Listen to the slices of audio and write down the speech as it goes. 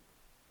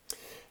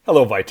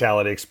Hello,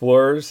 Vitality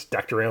Explorers.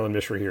 Dr. Alan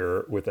Mishra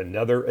here with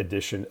another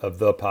edition of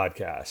the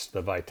podcast,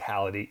 the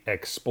Vitality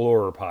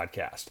Explorer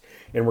podcast.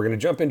 And we're going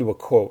to jump into a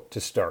quote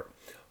to start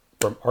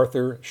from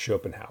Arthur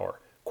Schopenhauer.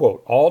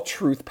 Quote, "All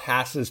truth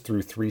passes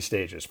through three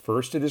stages.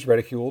 First, it is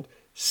ridiculed.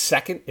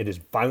 Second, it is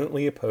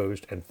violently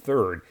opposed. And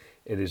third,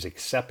 it is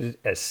accepted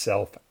as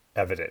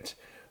self-evident."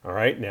 All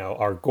right. Now,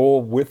 our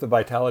goal with the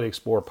Vitality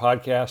Explorer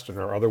podcast and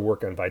our other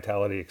work on the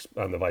Vitality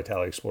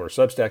Explorer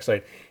Substack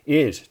site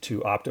is to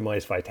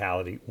optimize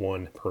vitality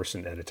one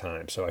person at a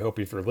time. So I hope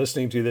if you're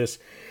listening to this,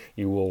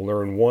 you will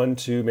learn one,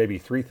 two, maybe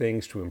three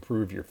things to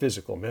improve your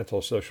physical,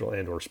 mental, social,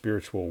 and/or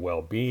spiritual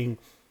well-being.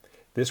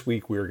 This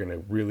week, we're going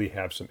to really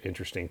have some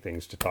interesting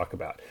things to talk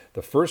about.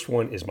 The first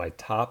one is my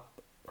top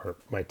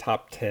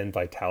 10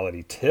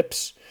 vitality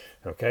tips.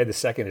 Okay. The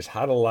second is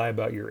how to lie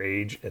about your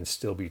age and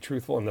still be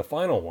truthful. And the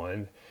final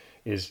one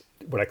is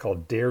what I call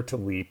dare to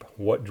leap.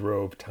 What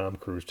drove Tom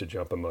Cruise to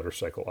jump a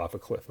motorcycle off a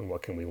cliff, and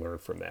what can we learn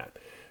from that?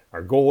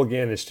 Our goal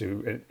again is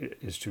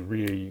to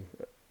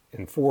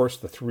reinforce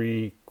the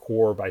three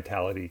core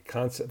Vitality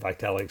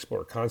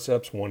Explorer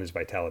concepts. One is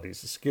vitality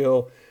is a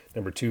skill.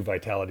 Number two,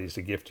 vitality is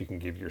a gift you can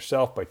give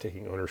yourself by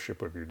taking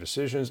ownership of your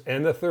decisions.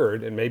 And the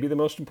third, and maybe the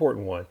most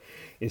important one,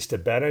 is to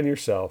bet on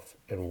yourself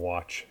and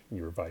watch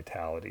your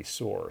vitality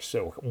soar.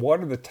 So what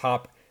are the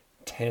top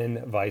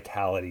 10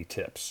 vitality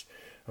tips?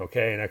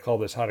 Okay, and I call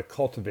this how to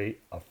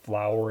cultivate a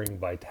flowering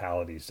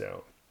vitality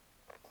zone.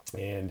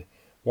 And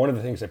one of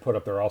the things I put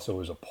up there also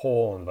is a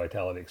poll on the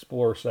Vitality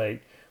Explorer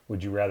site.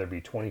 Would you rather be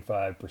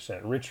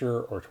 25%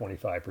 richer or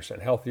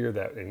 25% healthier?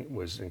 That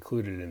was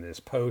included in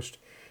this post.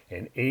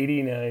 And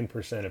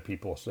 89% of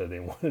people said they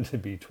wanted to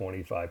be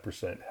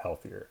 25%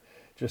 healthier.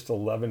 Just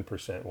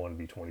 11% want to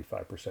be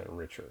 25%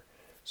 richer.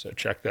 So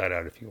check that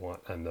out if you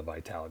want on the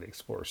Vitality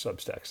Explorer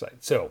Substack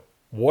site. So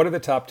what are the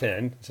top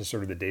 10? This is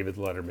sort of the David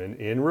Letterman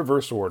in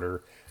reverse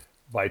order,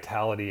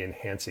 vitality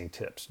enhancing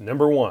tips.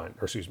 Number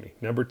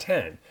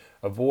 10,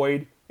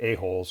 avoid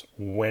a-holes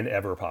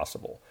whenever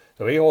possible.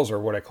 So a-holes are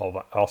what I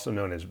call also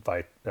known as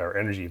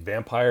energy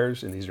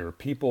vampires, and these are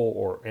people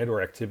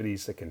or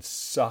activities that can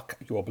suck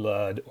your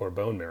blood or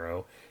bone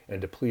marrow and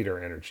deplete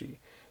our energy.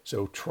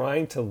 So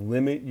trying to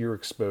limit your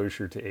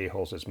exposure to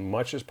a-holes as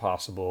much as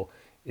possible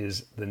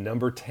is the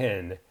number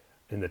 10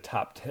 in the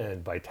top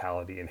 10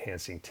 vitality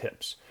enhancing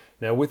tips.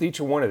 Now, with each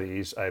one of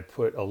these, I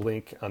put a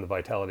link on the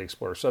Vitality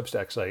Explorer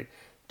Substack site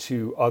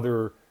to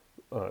other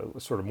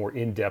sort of more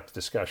in-depth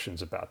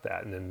discussions about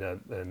that. And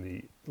then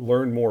the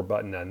Learn More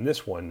button on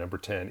this one, number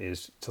 10,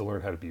 is to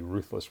learn how to be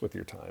ruthless with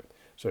your time.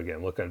 So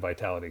again, look on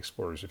Vitality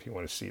Explorers if you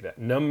want to see that.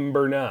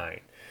 Number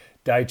 9,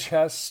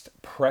 digest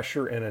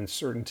pressure and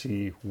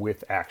uncertainty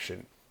with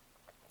action.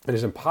 It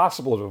is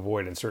impossible to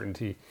avoid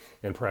uncertainty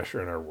and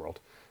pressure in our world,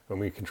 and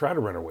we can try to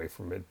run away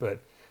from it,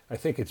 but I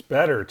think it's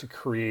better to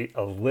create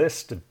a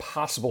list of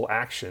possible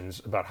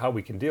actions about how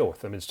we can deal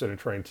with them instead of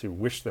trying to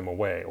wish them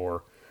away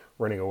or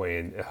running away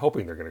and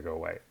hoping they're going to go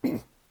away.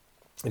 And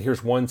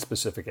here's one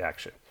specific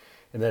action,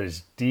 and that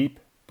is deep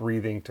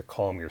breathing to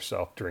calm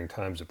yourself during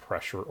times of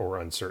pressure or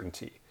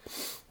uncertainty.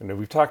 And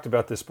we've talked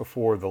about this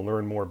before. The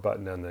Learn More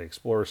button on the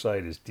Explorer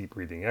site is deep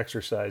breathing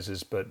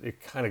exercises, but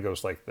it kind of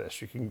goes like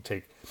this. You can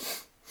take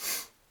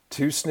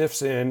 2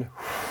 sniffs in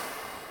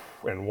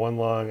and 1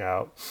 long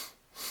out.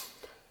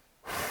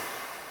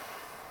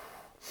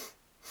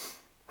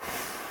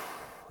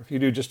 If you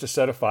do just a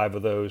set of 5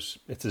 of those,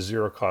 it's a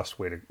zero-cost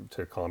way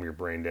to calm your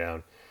brain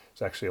down.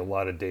 There's actually a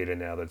lot of data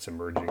now that's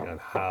emerging on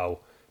how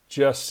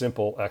just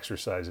simple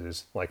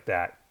exercises like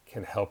that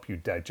can help you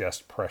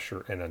digest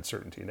pressure and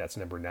uncertainty. And that's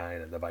number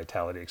 9 on the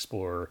Vitality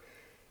Explorer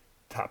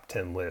top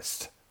 10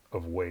 list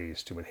of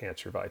ways to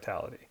enhance your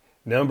vitality.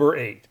 Number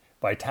 8,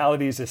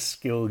 vitality is a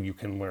skill you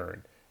can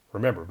learn.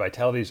 Remember,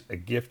 vitality is a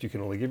gift you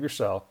can only give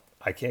yourself.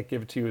 I can't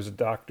give it to you as a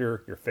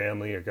doctor, your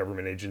family, a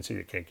government agency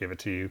that can't give it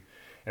to you.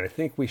 And I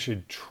think we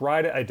should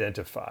try to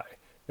identify.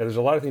 Now, there's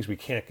a lot of things we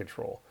can't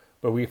control,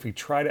 but if we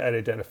try to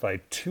identify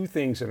 2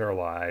 things in our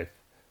life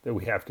that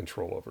we have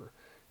control over,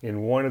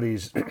 in one of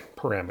these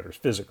parameters,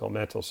 physical,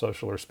 mental,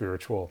 social, or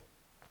spiritual,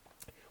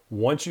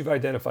 once you've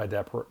identified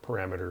that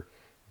parameter,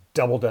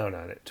 double down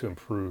on it to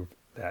improve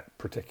that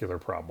particular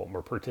problem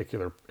or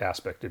particular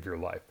aspect of your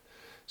life.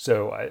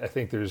 So I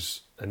think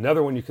there's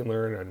another one you can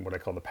learn on what I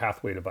call the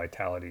pathway to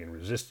vitality and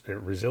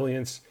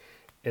resilience.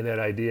 And that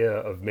idea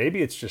of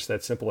maybe it's just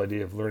that simple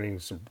idea of learning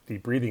some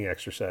deep breathing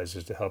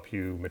exercises to help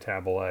you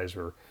metabolize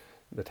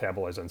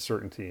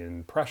uncertainty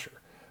and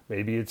pressure.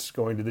 Maybe it's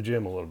going to the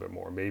gym a little bit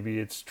more. Maybe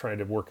it's trying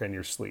to work on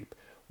your sleep.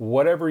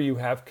 Whatever you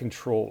have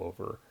control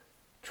over,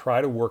 try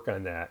to work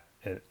on that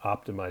and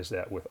optimize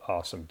that with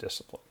awesome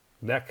discipline.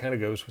 And that kind of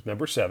goes with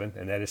number 7,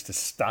 and that is to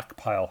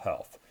stockpile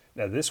health.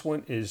 Now, this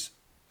one is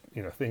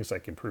things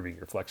like improving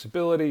your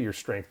flexibility, your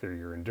strength, or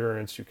your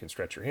endurance. You can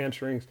stretch your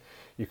hamstrings.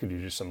 You can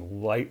do just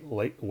some light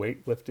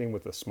weightlifting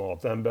with a small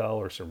dumbbell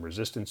or some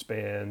resistance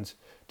bands.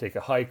 Take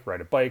a hike,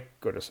 ride a bike,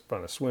 go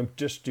on a swim.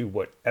 Just do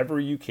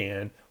whatever you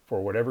can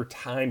for whatever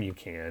time you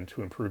can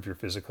to improve your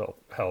physical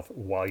health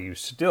while you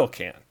still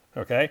can.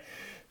 Okay?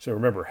 So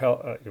remember,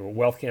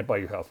 wealth can't buy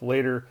you health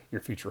later.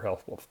 Your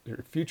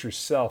future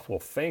self will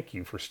thank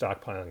you for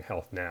stockpiling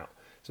health now.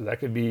 So that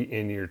could be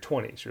in your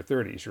 20s, your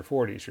 30s, your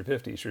 40s, your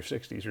 50s, your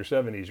 60s, your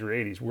 70s, your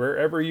 80s,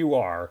 wherever you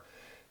are.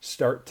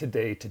 Start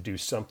today to do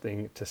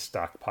something to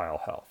stockpile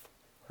health.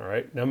 All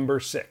right. Number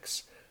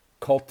 6,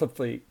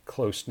 cultivate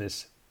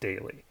closeness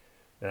daily.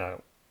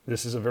 Now,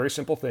 this is a very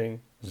simple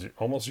thing,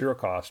 almost zero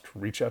cost.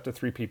 Reach out to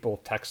 3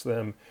 people, text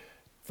them,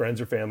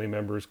 friends or family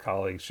members,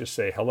 colleagues. Just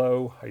say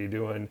hello, how you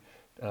doing?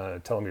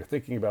 Tell them you're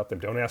thinking about them.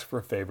 Don't ask for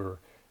a favor.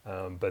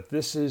 But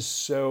this is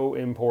so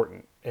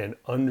important and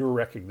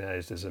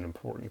under-recognized as an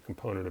important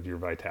component of your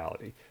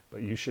vitality.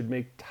 But you should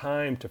make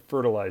time to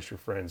fertilize your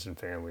friends and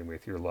family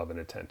with your love and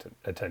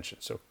attention.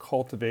 So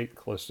cultivate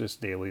closeness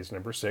daily is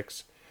number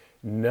 6.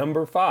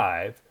 Number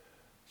 5,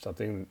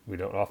 something we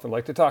don't often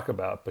like to talk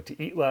about, but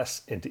to eat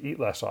less and to eat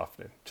less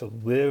often. To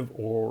live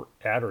or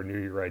at or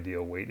near your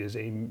ideal weight is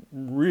a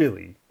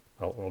really,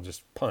 I'll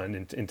just pun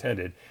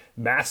intended,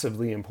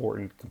 massively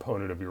important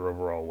component of your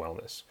overall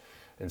wellness.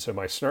 And so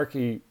my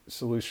snarky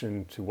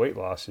solution to weight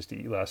loss is to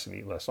eat less and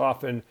eat less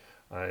often.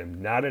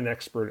 I'm not an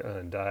expert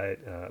on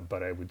diet,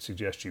 but I would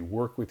suggest you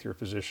work with your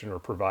physician or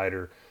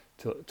provider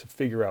to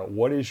figure out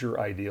what is your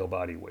ideal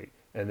body weight,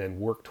 and then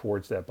work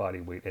towards that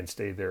body weight and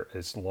stay there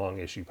as long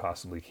as you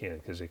possibly can,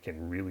 because it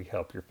can really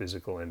help your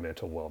physical and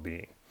mental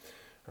well-being.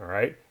 All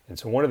right. And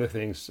so one of the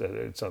things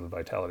it's on the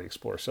Vitality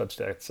Explorer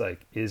Substack site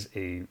is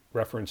a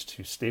reference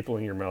to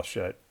stapling your mouth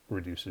shut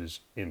reduces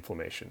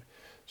inflammation.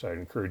 So I'd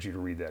encourage you to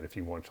read that if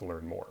you want to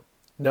learn more.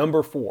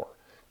 Number 4,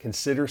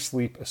 consider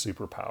sleep a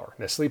superpower.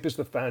 Now, sleep is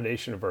the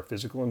foundation of our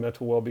physical and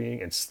mental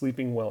well-being, and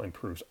sleeping well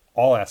improves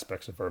all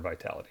aspects of our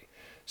vitality.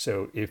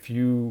 So if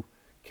you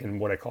can,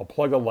 what I call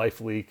plug a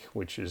life leak,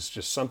 which is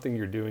just something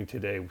you're doing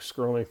today,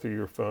 scrolling through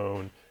your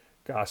phone,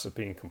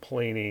 gossiping,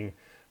 complaining,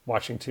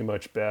 watching too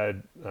much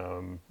bad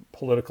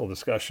political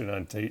discussion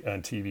on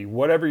TV,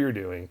 whatever you're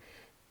doing,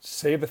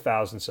 save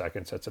 1,000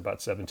 seconds, that's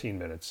about 17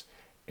 minutes,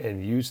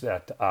 and use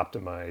that to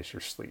optimize your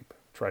sleep.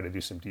 Try to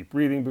do some deep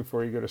breathing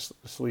before you go to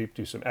sleep,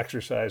 do some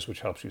exercise,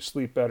 which helps you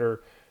sleep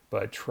better,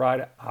 but try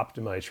to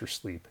optimize your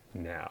sleep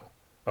now.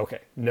 Okay,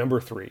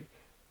 number 3,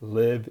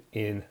 live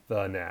in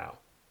the now.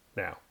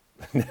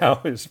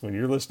 Now is when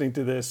you're listening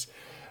to this,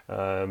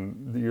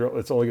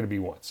 it's only going to be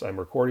once. I'm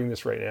recording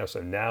this right now,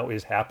 so now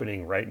is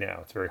happening right now.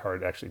 It's very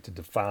hard actually to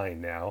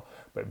define now,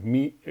 but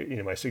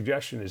my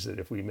suggestion is that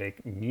if we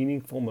make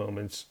meaningful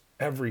moments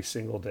every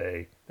single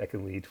day, that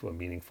can lead to a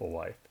meaningful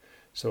life.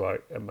 So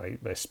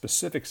my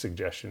specific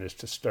suggestion is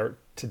to start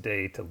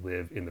today to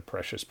live in the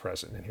precious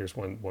present. And here's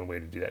one way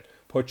to do that.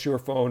 Put your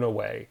phone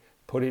away.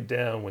 Put it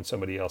down when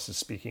somebody else is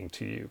speaking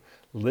to you.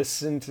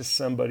 Listen to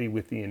somebody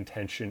with the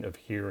intention of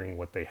hearing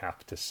what they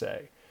have to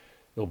say.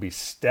 You'll be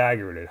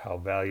staggered at how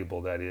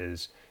valuable that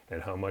is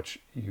and how much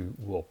you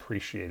will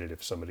appreciate it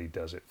if somebody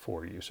does it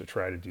for you. So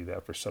try to do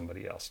that for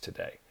somebody else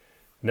today.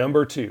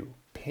 Number 2,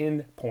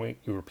 pinpoint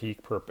your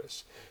peak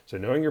purpose. So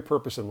knowing your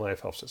purpose in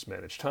life helps us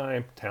manage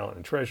time, talent,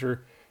 and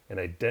treasure. And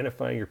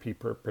identifying your peak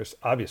purpose,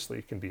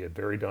 obviously, can be a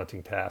very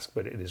daunting task,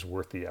 but it is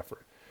worth the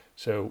effort.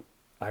 So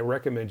I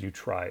recommend you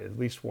try at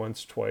least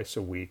once, twice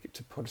a week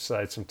to put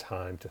aside some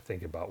time to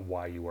think about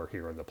why you are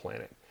here on the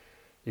planet.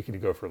 You can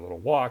go for a little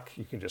walk.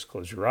 You can just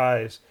close your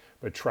eyes,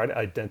 but try to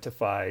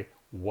identify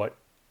what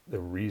the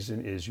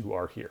reason is you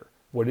are here.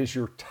 What is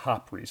your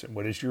top reason?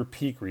 What is your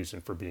peak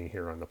reason for being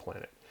here on the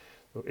planet?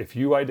 If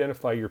you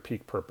identify your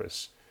peak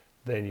purpose,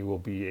 then you will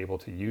be able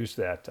to use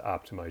that to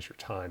optimize your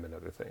time and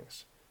other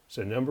things.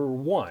 So number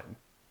 1,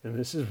 and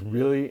this is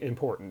really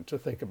important to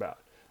think about,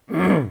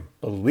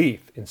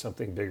 belief in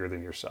something bigger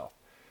than yourself.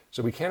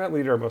 So we cannot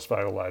lead our most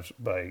vital lives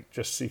by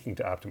just seeking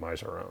to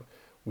optimize our own.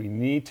 We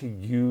need to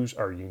use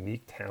our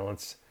unique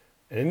talents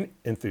and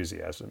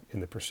enthusiasm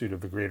in the pursuit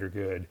of the greater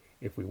good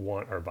if we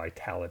want our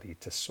vitality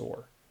to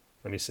soar.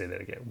 Let me say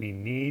that again. We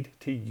need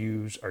to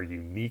use our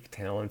unique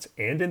talents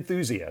and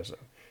enthusiasm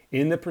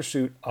in the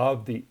pursuit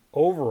of the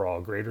overall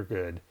greater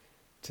good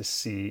to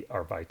see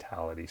our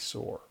vitality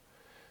soar.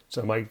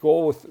 So my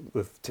goal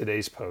with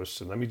today's posts,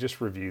 and let me just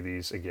review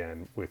these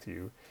again with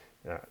you.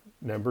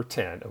 Number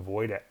 10,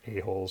 avoid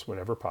a-holes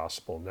whenever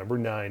possible. Number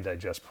 9,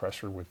 digest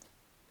pressure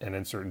and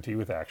uncertainty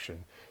with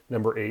action.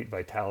 Number 8,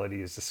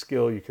 vitality is a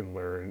skill you can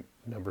learn.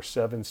 Number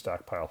 7,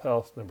 stockpile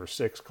health. Number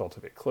 6,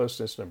 cultivate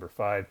closeness. Number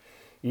 5,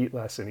 eat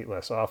less and eat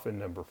less often.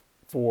 Number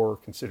 4,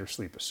 consider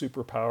sleep a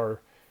superpower.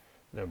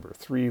 Number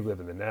 3, live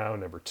in the now.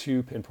 Number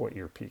 2, pinpoint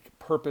your peak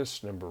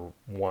purpose. Number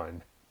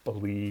 1,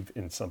 believe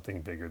in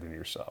something bigger than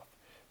yourself.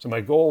 So my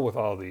goal with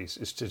all these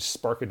is to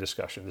spark a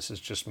discussion. This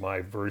is just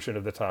my version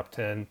of the top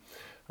 10.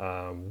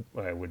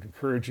 I would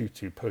encourage you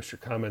to post your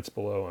comments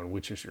below on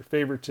which is your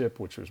favorite tip,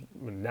 which was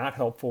not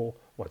helpful,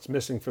 what's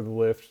missing for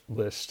the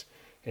list,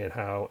 and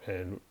how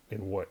and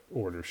in what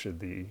order should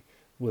the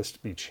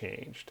list be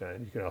changed.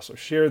 You can also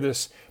share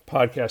this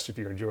podcast if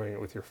you're enjoying it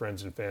with your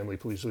friends and family.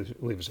 Please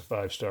leave us a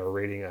 5-star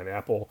rating on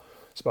Apple,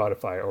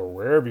 Spotify, or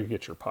wherever you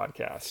get your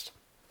podcast.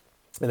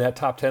 And that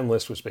top 10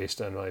 list was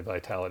based on my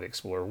Vitality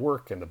Explorer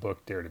work and the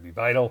book Dare to be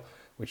Vital.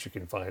 which you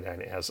can find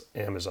on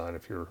Amazon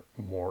if you're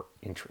more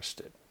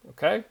interested.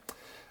 Okay?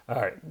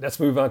 All right, let's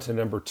move on to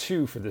number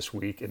 2 for this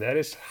week, and that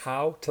is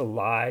how to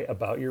lie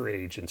about your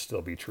age and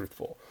still be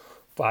truthful.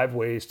 5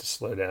 ways to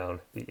slow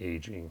down the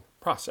aging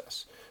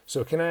process.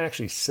 So can I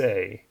actually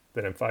say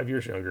that I'm 5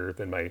 years younger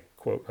than my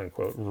quote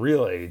unquote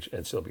real age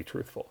and still be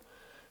truthful?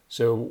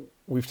 So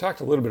we've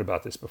talked a little bit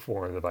about this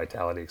before in the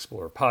Vitality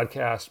Explorer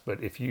podcast,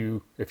 but if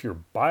your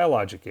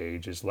biologic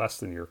age is less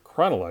than your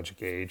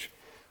chronologic age,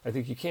 I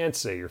think you can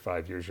say you're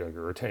 5 years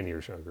younger or 10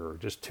 years younger or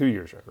just 2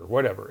 years younger,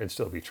 whatever, and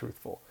still be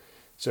truthful.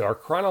 So our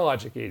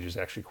chronologic age is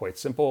actually quite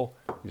simple.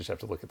 You just have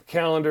to look at the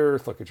calendar,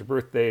 look at your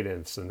birth date,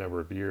 and it's the number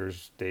of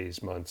years,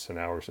 days, months, and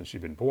hours since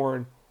you've been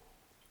born.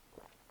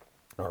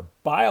 Our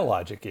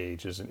biologic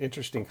age is an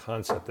interesting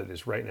concept that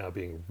is right now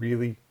being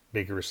really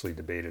vigorously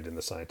debated in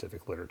the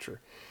scientific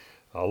literature.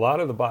 A lot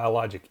of the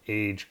biologic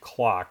age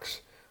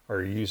clocks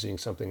are using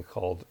something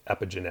called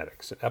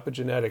epigenetics. And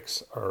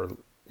epigenetics are,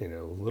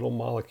 little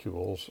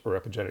molecules, or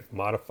epigenetic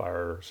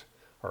modifiers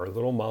are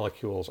little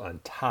molecules on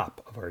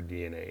top of our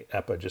DNA.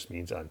 Epi just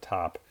means on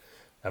top.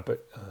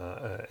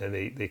 And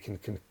they can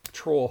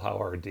control how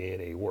our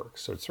DNA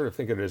works. So sort of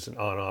think of it as an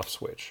on-off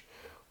switch.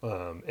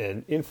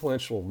 And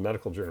influential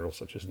medical journals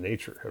such as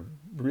Nature have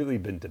really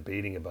been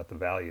debating about the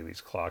value of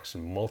these clocks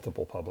in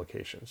multiple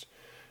publications.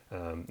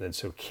 And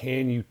so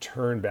can you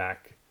turn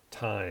back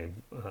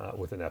time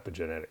with an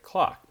epigenetic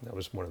clock? That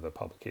was one of the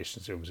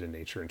publications that was in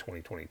Nature in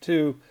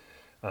 2022.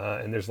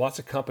 And there's lots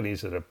of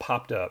companies that have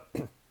popped up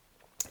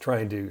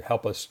trying to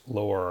help us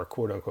lower our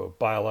quote-unquote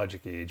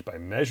biologic age by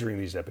measuring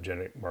these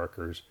epigenetic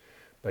markers,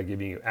 by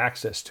giving you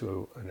access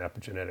to an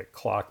epigenetic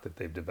clock that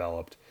they've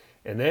developed,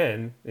 and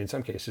then, in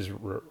some cases,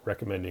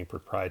 recommending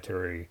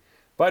proprietary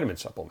vitamin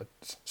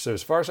supplements. So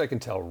as far as I can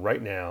tell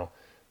right now,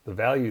 the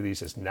value of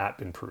these has not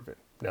been proven.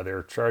 Now,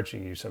 they're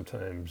charging you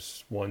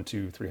sometimes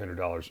 $100, $200,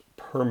 $300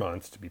 per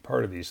month to be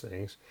part of these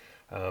things,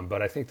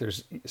 but I think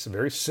there's some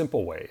very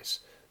simple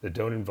ways that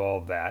don't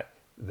involve that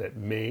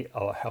may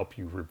help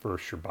you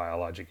reverse your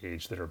biologic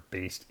age that are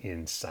based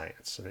in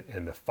science.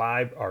 And the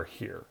 5 are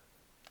here: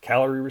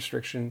 calorie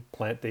restriction,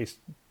 plant-based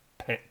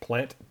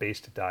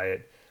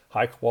diet,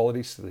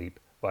 high-quality sleep,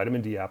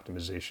 vitamin D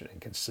optimization, and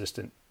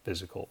consistent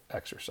physical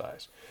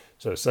exercise.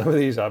 So some of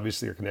these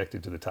obviously are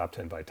connected to the top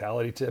 10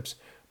 vitality tips,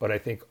 but I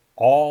think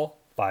all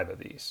 5 of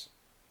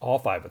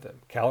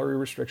them, calorie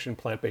restriction,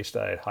 plant-based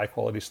diet,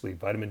 high-quality sleep,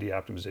 vitamin D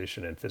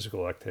optimization, and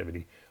physical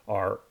activity,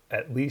 are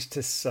at least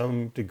to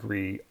some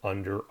degree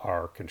under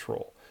our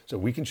control. So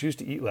we can choose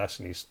to eat less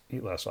and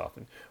eat less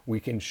often. We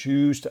can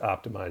choose to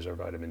optimize our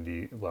vitamin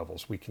D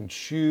levels. We can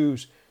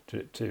choose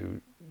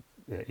to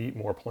eat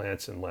more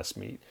plants and less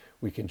meat.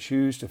 We can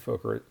choose to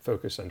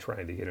focus on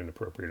trying to get an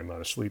appropriate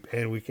amount of sleep,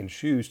 and we can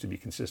choose to be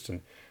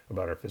consistent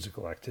about our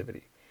physical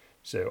activity.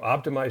 So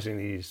optimizing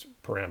these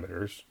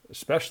parameters,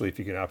 especially if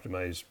you can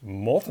optimize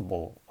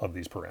multiple of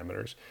these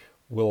parameters,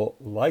 will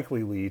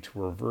likely lead to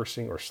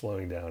reversing or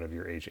slowing down of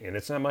your aging. And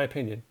it's not my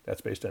opinion. That's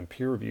based on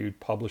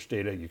peer-reviewed, published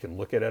data. You can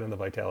look at it on the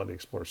Vitality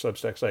Explorer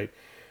Substack site.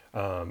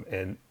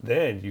 And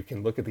then you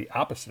can look at the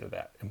opposite of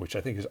that, which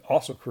I think is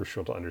also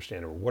crucial to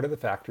understand. What are the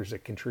factors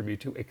that contribute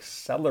to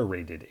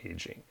accelerated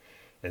aging?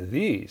 And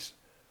these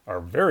are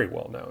very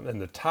well known.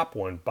 And the top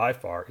one by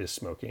far is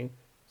smoking.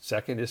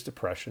 Second is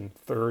depression.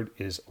 Third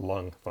is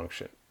lung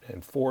function.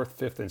 And fourth,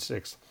 fifth, and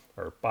sixth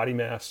are body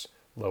mass,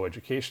 low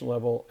education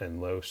level,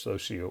 and low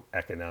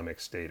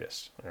socioeconomic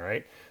status. All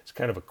right. It's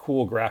kind of a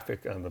cool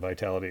graphic on the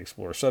Vitality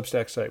Explorer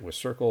Substack site with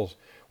circles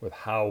with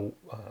how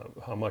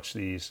much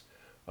these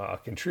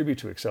contribute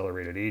to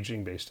accelerated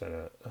aging based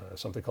on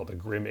something called the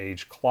Grim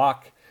Age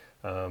Clock.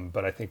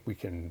 But I think we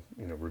can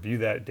review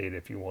that data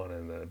if you want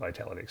on the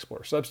Vitality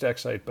Explorer Substack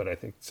site. But I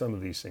think some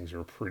of these things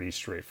are pretty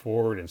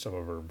straightforward and some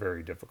of them are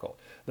very difficult.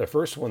 The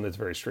first one that's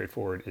very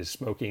straightforward is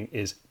smoking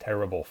is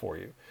terrible for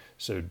you.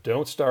 So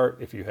don't start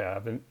if you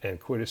haven't, and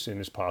quit as soon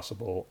as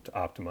possible to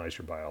optimize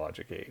your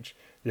biologic age.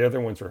 The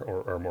other ones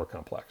are more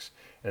complex.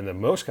 And the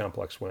most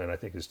complex one, I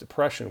think, is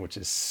depression, which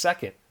is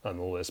second on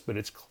the list, but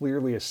it's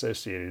clearly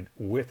associated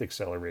with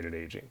accelerated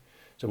aging.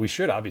 So we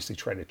should obviously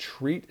try to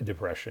treat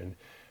depression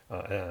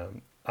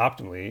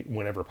optimally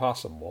whenever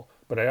possible.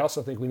 But I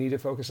also think we need to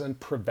focus on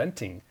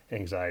preventing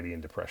anxiety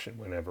and depression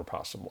whenever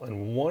possible.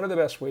 And one of the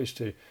best ways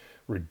to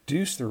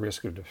reduce the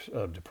risk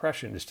of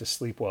depression is to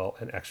sleep well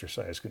and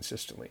exercise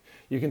consistently.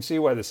 You can see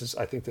why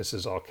I think this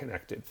is all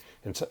connected.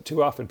 And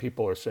too often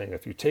people are saying,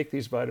 if you take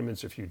these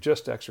vitamins, if you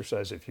just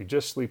exercise, if you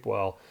just sleep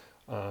well,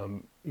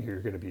 you're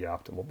going to be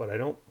optimal. But I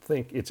don't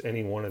think it's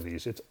any one of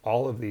these. It's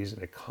all of these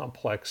in a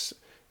complex,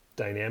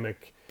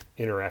 dynamic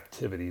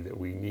interactivity that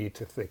we need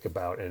to think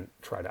about and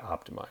try to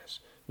optimize.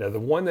 Now, the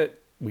one that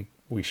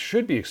we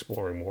should be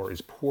exploring more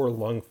is poor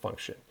lung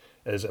function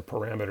as a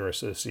parameter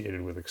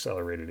associated with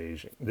accelerated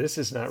aging. This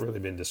has not really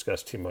been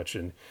discussed too much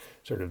in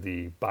sort of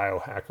the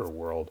biohacker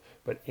world,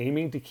 but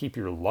aiming to keep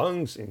your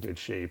lungs in good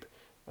shape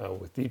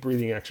with deep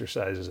breathing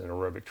exercises and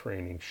aerobic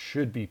training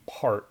should be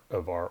part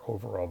of our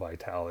overall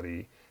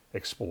Vitality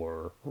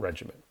Explorer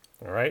regimen.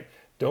 All right.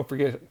 Don't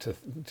forget to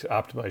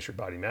optimize your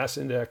body mass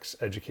index,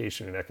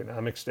 education, and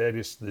economic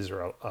status. These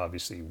are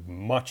obviously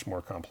much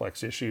more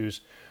complex issues,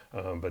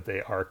 but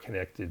they are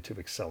connected to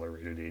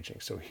accelerated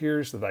aging. So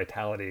here's the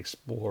Vitality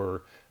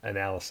Explorer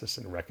analysis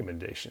and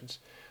recommendations.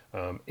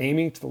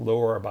 Aiming to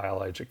lower our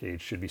biologic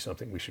age should be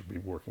something we should be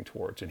working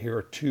towards. And here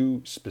are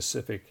 2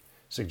 specific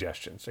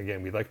suggestions.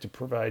 Again, we'd like to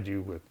provide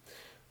you with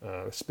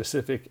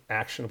specific,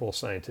 actionable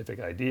scientific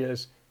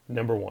ideas.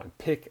 Number 1,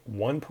 pick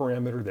one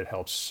parameter that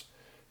helps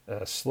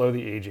slow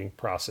the aging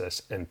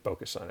process and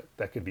focus on it.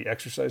 That could be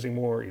exercising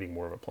more, eating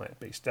more of a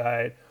plant-based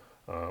diet,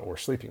 or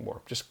sleeping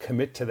more. Just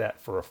commit to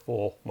that for a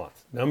full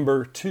month.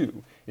 Number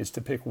 2 is to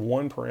pick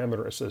one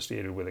parameter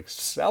associated with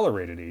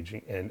accelerated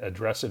aging and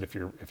address it if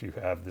you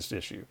have this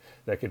issue.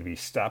 That could be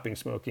stopping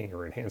smoking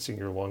or enhancing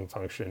your lung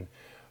function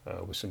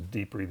with some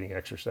deep breathing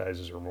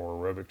exercises or more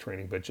aerobic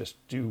training, but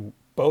just do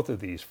both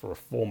of these for a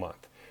full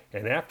month.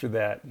 And after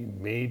that, you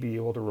may be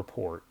able to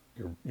report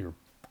you're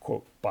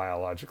quote,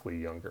 biologically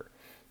younger.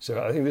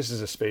 So I think this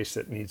is a space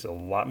that needs a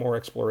lot more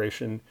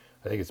exploration.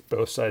 I think it's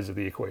both sides of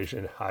the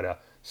equation, how to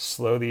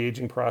slow the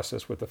aging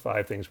process with the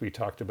 5 things we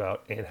talked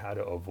about and how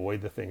to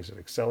avoid the things that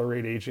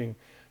accelerate aging.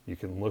 You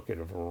can look at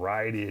a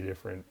variety of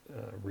different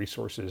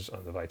resources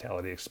on the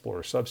Vitality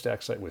Explorer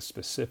Substack site with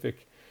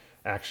specific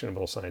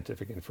actionable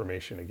scientific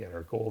information. Again,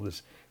 our goal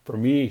is, for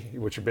me,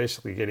 what you're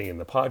basically getting in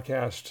the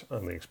podcast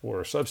on the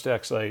Explorer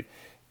Substack site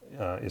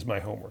is my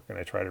homework. And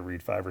I try to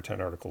read 5 or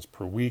 10 articles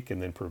per week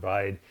and then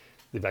provide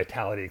the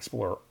Vitality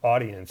Explorer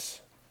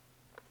audience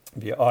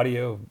via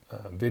audio,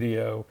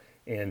 video,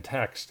 and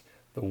text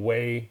the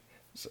way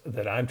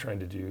that I'm trying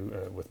to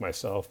do with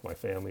myself, my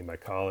family, my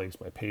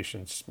colleagues, my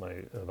patients,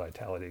 my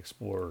Vitality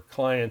Explorer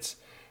clients.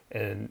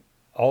 And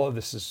all of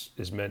this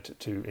is meant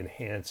to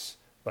enhance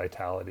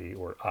vitality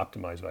or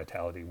optimize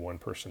vitality one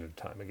person at a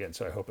time. Again,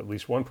 so I hope at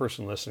least one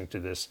person listening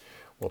to this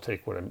will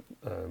take what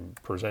I'm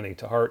presenting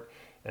to heart.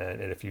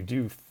 And if you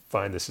do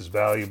find this is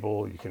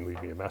valuable, you can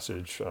leave me a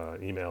message,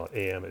 email at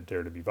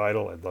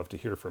am@DareToBeVital. I'd love to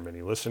hear from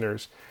any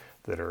listeners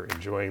that are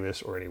enjoying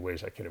this or any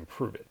ways I can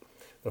improve it.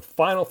 The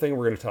final thing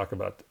we're going to talk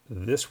about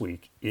this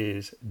week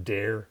is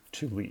Dare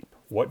to Leap.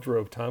 What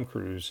drove Tom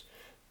Cruise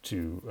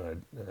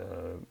to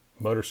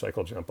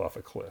motorcycle jump off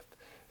a cliff?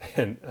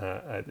 And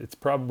it's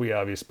probably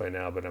obvious by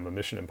now, but I'm a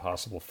Mission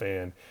Impossible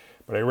fan.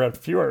 But I read a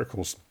few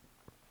articles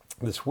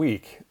this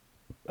week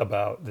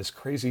about this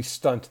crazy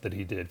stunt that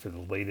he did for the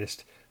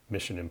latest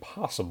Mission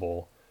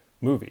Impossible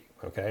movie,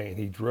 okay? And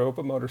he drove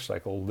a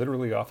motorcycle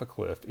literally off a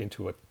cliff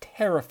into a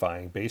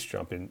terrifying base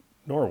jump in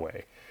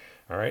Norway,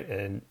 all right?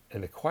 And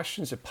the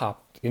questions that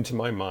popped into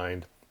my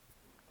mind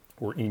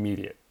were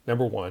immediate.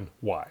 Number 1,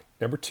 why?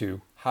 Number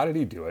 2, how did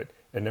he do it?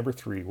 And number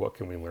 3, what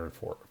can we learn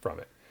from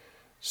it?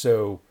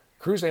 So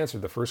Cruise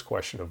answered the first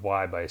question of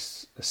why by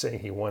saying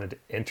he wanted to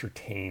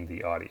entertain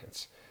the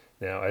audience.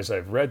 Now, as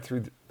I've read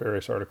through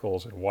various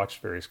articles and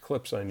watched various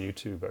clips on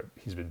YouTube,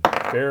 he's been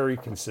very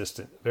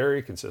consistent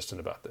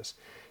about this.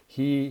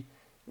 He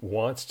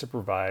wants to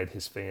provide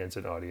his fans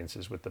and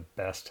audiences with the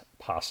best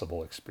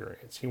possible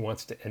experience. He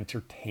wants to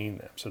entertain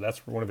them. So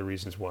that's one of the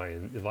reasons why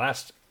in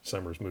last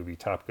summer's movie,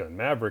 Top Gun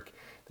Maverick,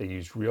 they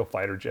used real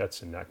fighter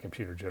jets and not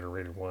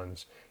computer-generated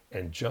ones.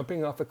 And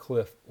jumping off a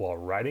cliff while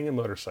riding a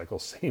motorcycle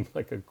seemed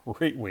like a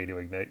great way to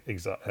ignite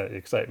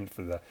excitement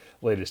for the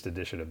latest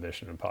edition of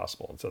Mission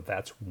Impossible. And so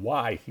that's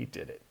why he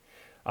did it.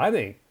 I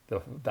think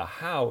the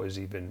how is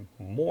even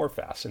more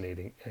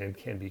fascinating and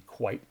can be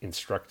quite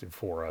instructive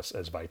for us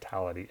as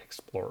Vitality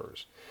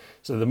Explorers.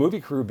 So the movie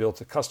crew built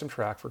a custom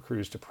track for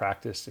Cruise to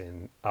practice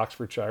in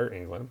Oxfordshire,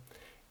 England.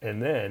 And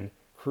then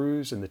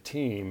Cruise and the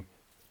team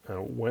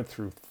went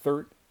through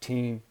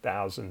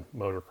 13,000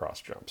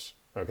 motocross jumps,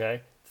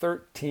 okay?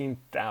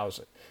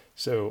 13,000.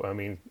 So, I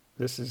mean,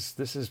 this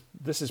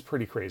is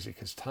pretty crazy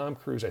because Tom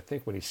Cruise, I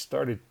think when he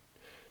started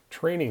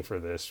training for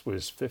this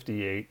was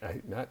 58.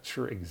 I'm not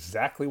sure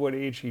exactly what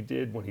age he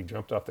did when he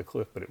jumped off the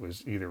cliff, but it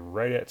was either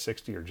right at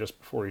 60 or just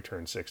before he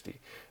turned 60.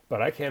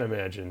 But I can't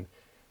imagine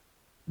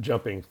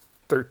jumping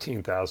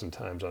 13,000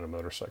 times on a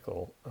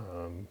motorcycle,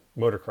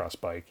 motocross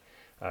bike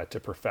to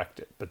perfect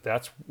it. But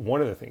that's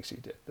one of the things he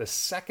did. The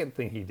second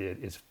thing he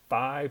did is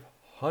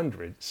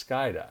 500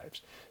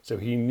 skydives. So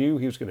he knew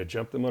he was going to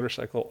jump the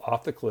motorcycle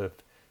off the cliff,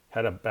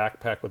 had a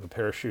backpack with a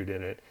parachute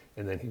in it,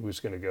 and then he was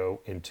going to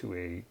go into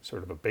a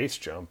sort of a base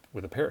jump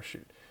with a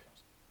parachute.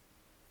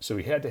 So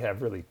he had to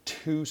have really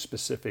 2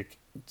 specific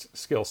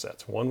skill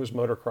sets. One was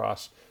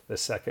motocross, the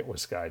second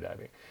was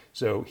skydiving.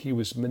 So he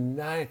was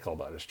maniacal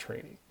about his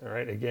training. All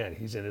right, again,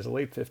 he's in his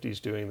late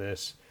 50s doing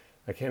this.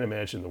 I can't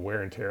imagine the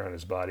wear and tear on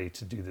his body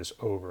to do this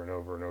over and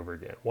over and over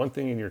again. One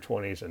thing in your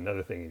 20s,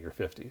 another thing in your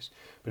 50s.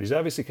 But he's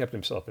obviously kept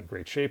himself in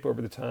great shape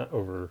over the time,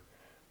 over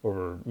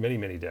many,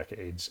 many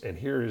decades. And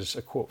here is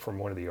a quote from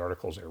one of the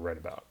articles I read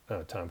about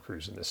Tom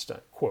Cruise in this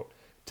stunt. Quote,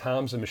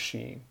 "Tom's a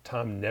machine.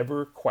 Tom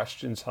never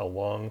questions how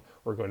long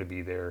we're going to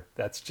be there.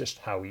 That's just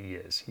how he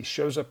is. He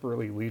shows up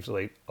early, leaves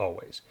late,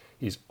 always.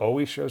 He's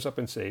always shows up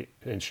in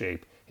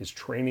shape. His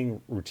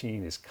training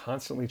routine is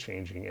constantly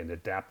changing and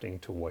adapting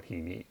to what he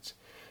needs."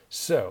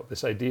 So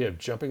this idea of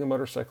jumping a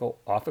motorcycle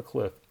off a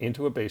cliff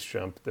into a base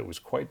jump that was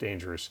quite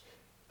dangerous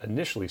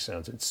initially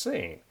sounds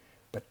insane.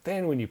 But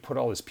then when you put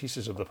all these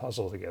pieces of the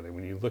puzzle together,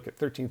 when you look at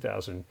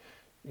 13,000,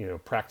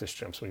 practice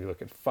jumps, when you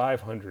look at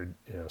 500,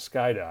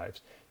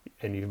 skydives,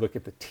 and you look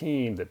at the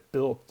team that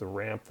built the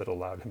ramp that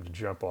allowed him to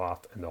jump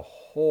off and the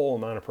whole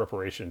amount of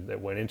preparation that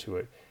went into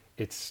it,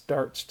 it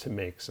starts to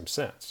make some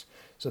sense.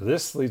 So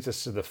this leads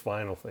us to the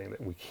final thing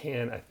that we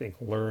can, I think,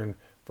 learn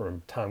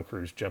from Tom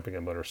Cruise jumping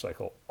a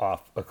motorcycle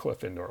off a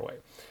cliff in Norway.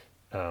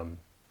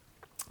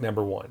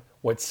 Number one,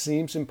 what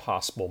seems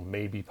impossible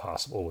may be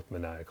possible with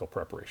maniacal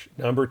preparation.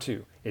 Number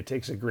two, it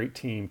takes a great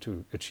team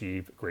to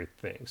achieve great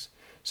things.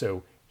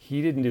 So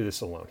he didn't do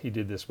this alone. He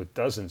did this with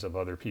dozens of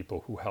other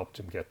people who helped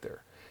him get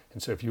there.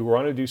 And so if you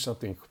want to do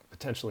something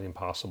potentially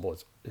impossible,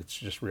 it's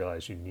just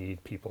realize you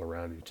need people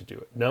around you to do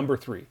it. Number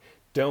three,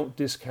 don't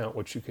discount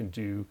what you can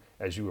do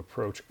as you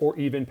approach or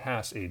even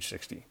pass age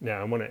 60.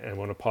 Now, I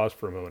want to pause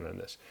for a moment on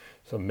this.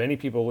 So many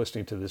people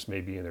listening to this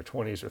may be in their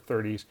 20s or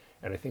 30s,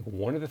 and I think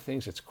one of the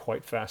things that's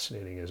quite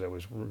fascinating as I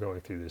was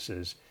going through this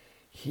is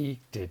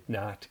he did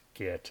not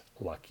get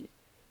lucky.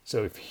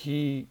 So if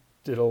he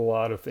did a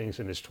lot of things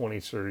in his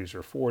 20s, 30s,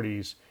 or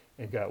 40s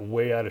and got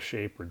way out of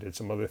shape or did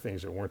some other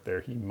things that weren't there,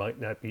 he might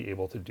not be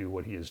able to do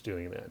what he is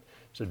doing then.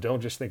 So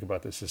don't just think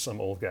about this as some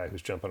old guy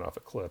who's jumping off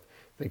a cliff.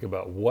 Think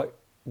about what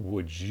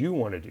would you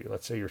want to do?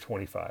 Let's say you're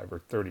 25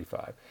 or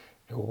 35.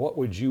 And what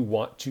would you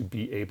want to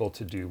be able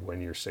to do when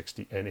you're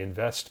 60 and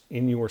invest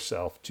in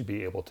yourself to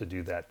be able to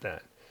do that then?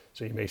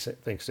 So you may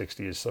think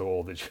 60 is so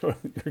old that you're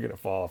going to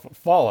fall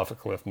off a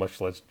cliff, much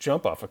less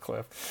jump off a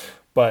cliff.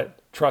 But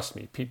trust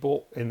me,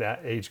 people in that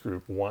age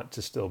group want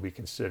to still be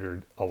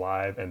considered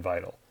alive and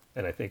vital.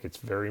 And I think it's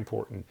very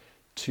important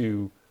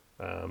to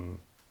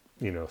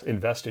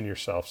invest in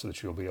yourself so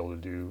that you'll be able to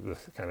do the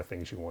kind of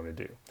things you want to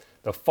do.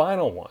 The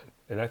final one,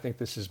 and I think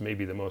this is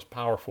maybe the most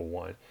powerful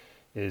one,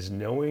 is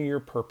knowing your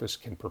purpose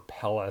can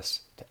propel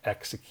us to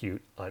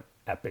execute on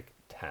epic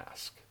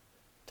tasks.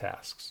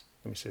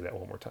 Let me say that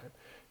one more time.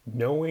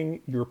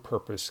 Knowing your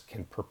purpose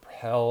can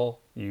propel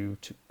you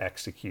to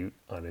execute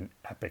on an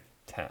epic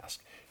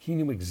task. He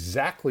knew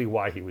exactly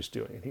why he was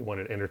doing it. He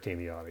wanted to entertain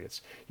the audience.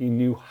 He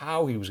knew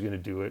how he was going to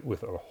do it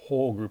with a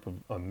whole group of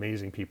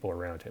amazing people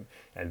around him.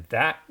 And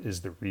that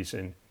is the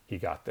reason he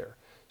got there.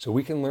 So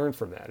we can learn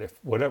from that.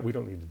 We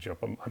don't need to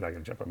jump. I'm not going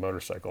to jump a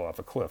motorcycle off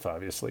a cliff,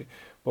 obviously.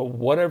 But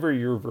whatever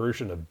your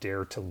version of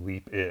dare to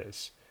leap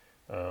is,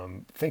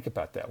 think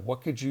about that.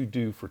 What could you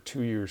do for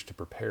 2 years to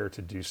prepare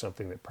to do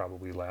something that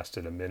probably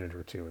lasted a minute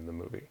or two in the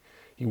movie?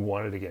 He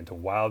wanted, again, to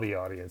wow the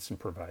audience and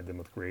provide them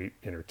with great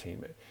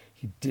entertainment.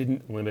 He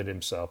didn't limit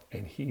himself,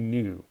 and he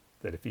knew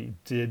that if he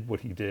did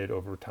what he did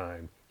over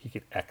time, he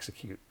could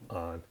execute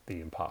on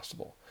the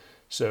impossible.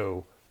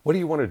 So what do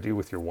you want to do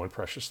with your one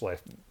precious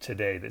life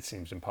today that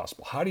seems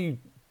impossible? How do you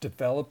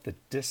develop the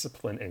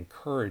discipline and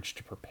courage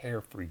to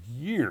prepare for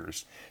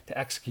years to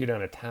execute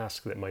on a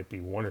task that might be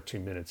 1 or 2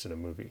 minutes in a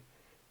movie?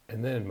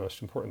 And then,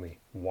 most importantly,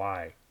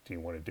 why do you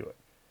want to do it?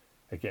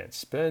 Again,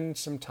 spend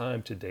some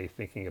time today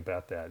thinking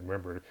about that.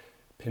 Remember,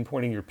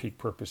 pinpointing your peak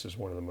purpose is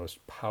one of the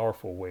most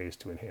powerful ways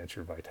to enhance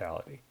your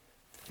vitality.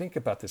 Think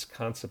about this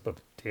concept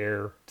of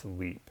dare to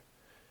leap.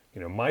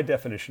 My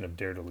definition of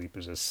dare to leap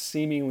is a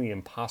seemingly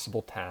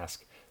impossible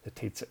task that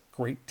takes a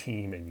great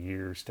team and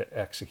years to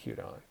execute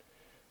on.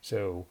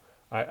 So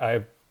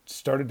I've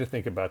started to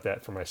think about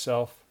that for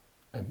myself.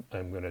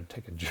 I'm going to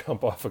take a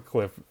jump off a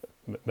cliff,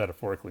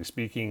 metaphorically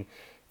speaking,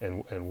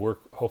 and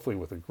work hopefully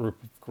with a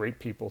group of great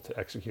people to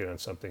execute on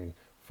something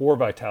for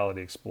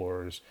Vitality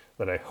Explorers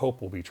that I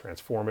hope will be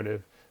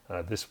transformative.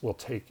 This will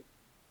take,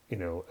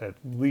 at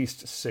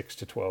least 6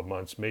 to 12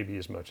 months, maybe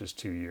as much as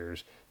 2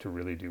 years to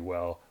really do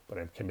well, but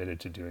I'm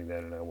committed to doing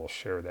that, and I will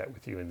share that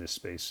with you in this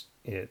space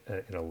in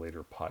a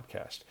later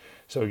podcast.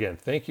 So again,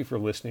 thank you for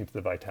listening to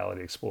the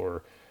Vitality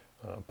Explorer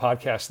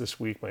podcast this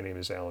week. My name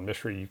is Alan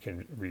Mishra. You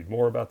can read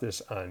more about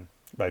this on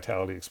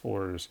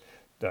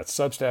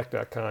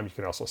vitalityexplorers.substack.com. You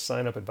can also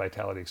sign up at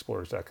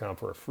vitalityexplorers.com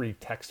for a free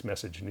text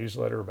message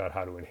newsletter about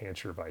how to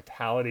enhance your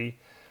vitality.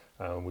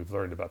 We've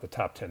learned about the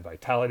top 10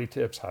 vitality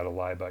tips, how to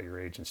lie about your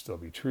age and still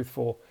be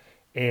truthful.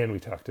 And we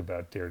talked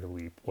about Dare to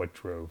Leap, what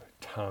drove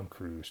Tom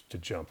Cruise to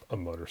jump a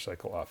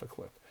motorcycle off a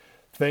cliff.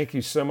 Thank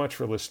you so much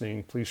for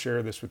listening. Please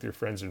share this with your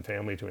friends and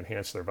family to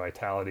enhance their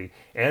vitality.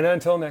 And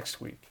until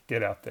next week,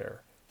 get out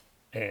there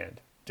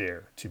and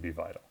dare to be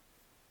vital.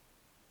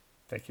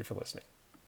 Thank you for listening.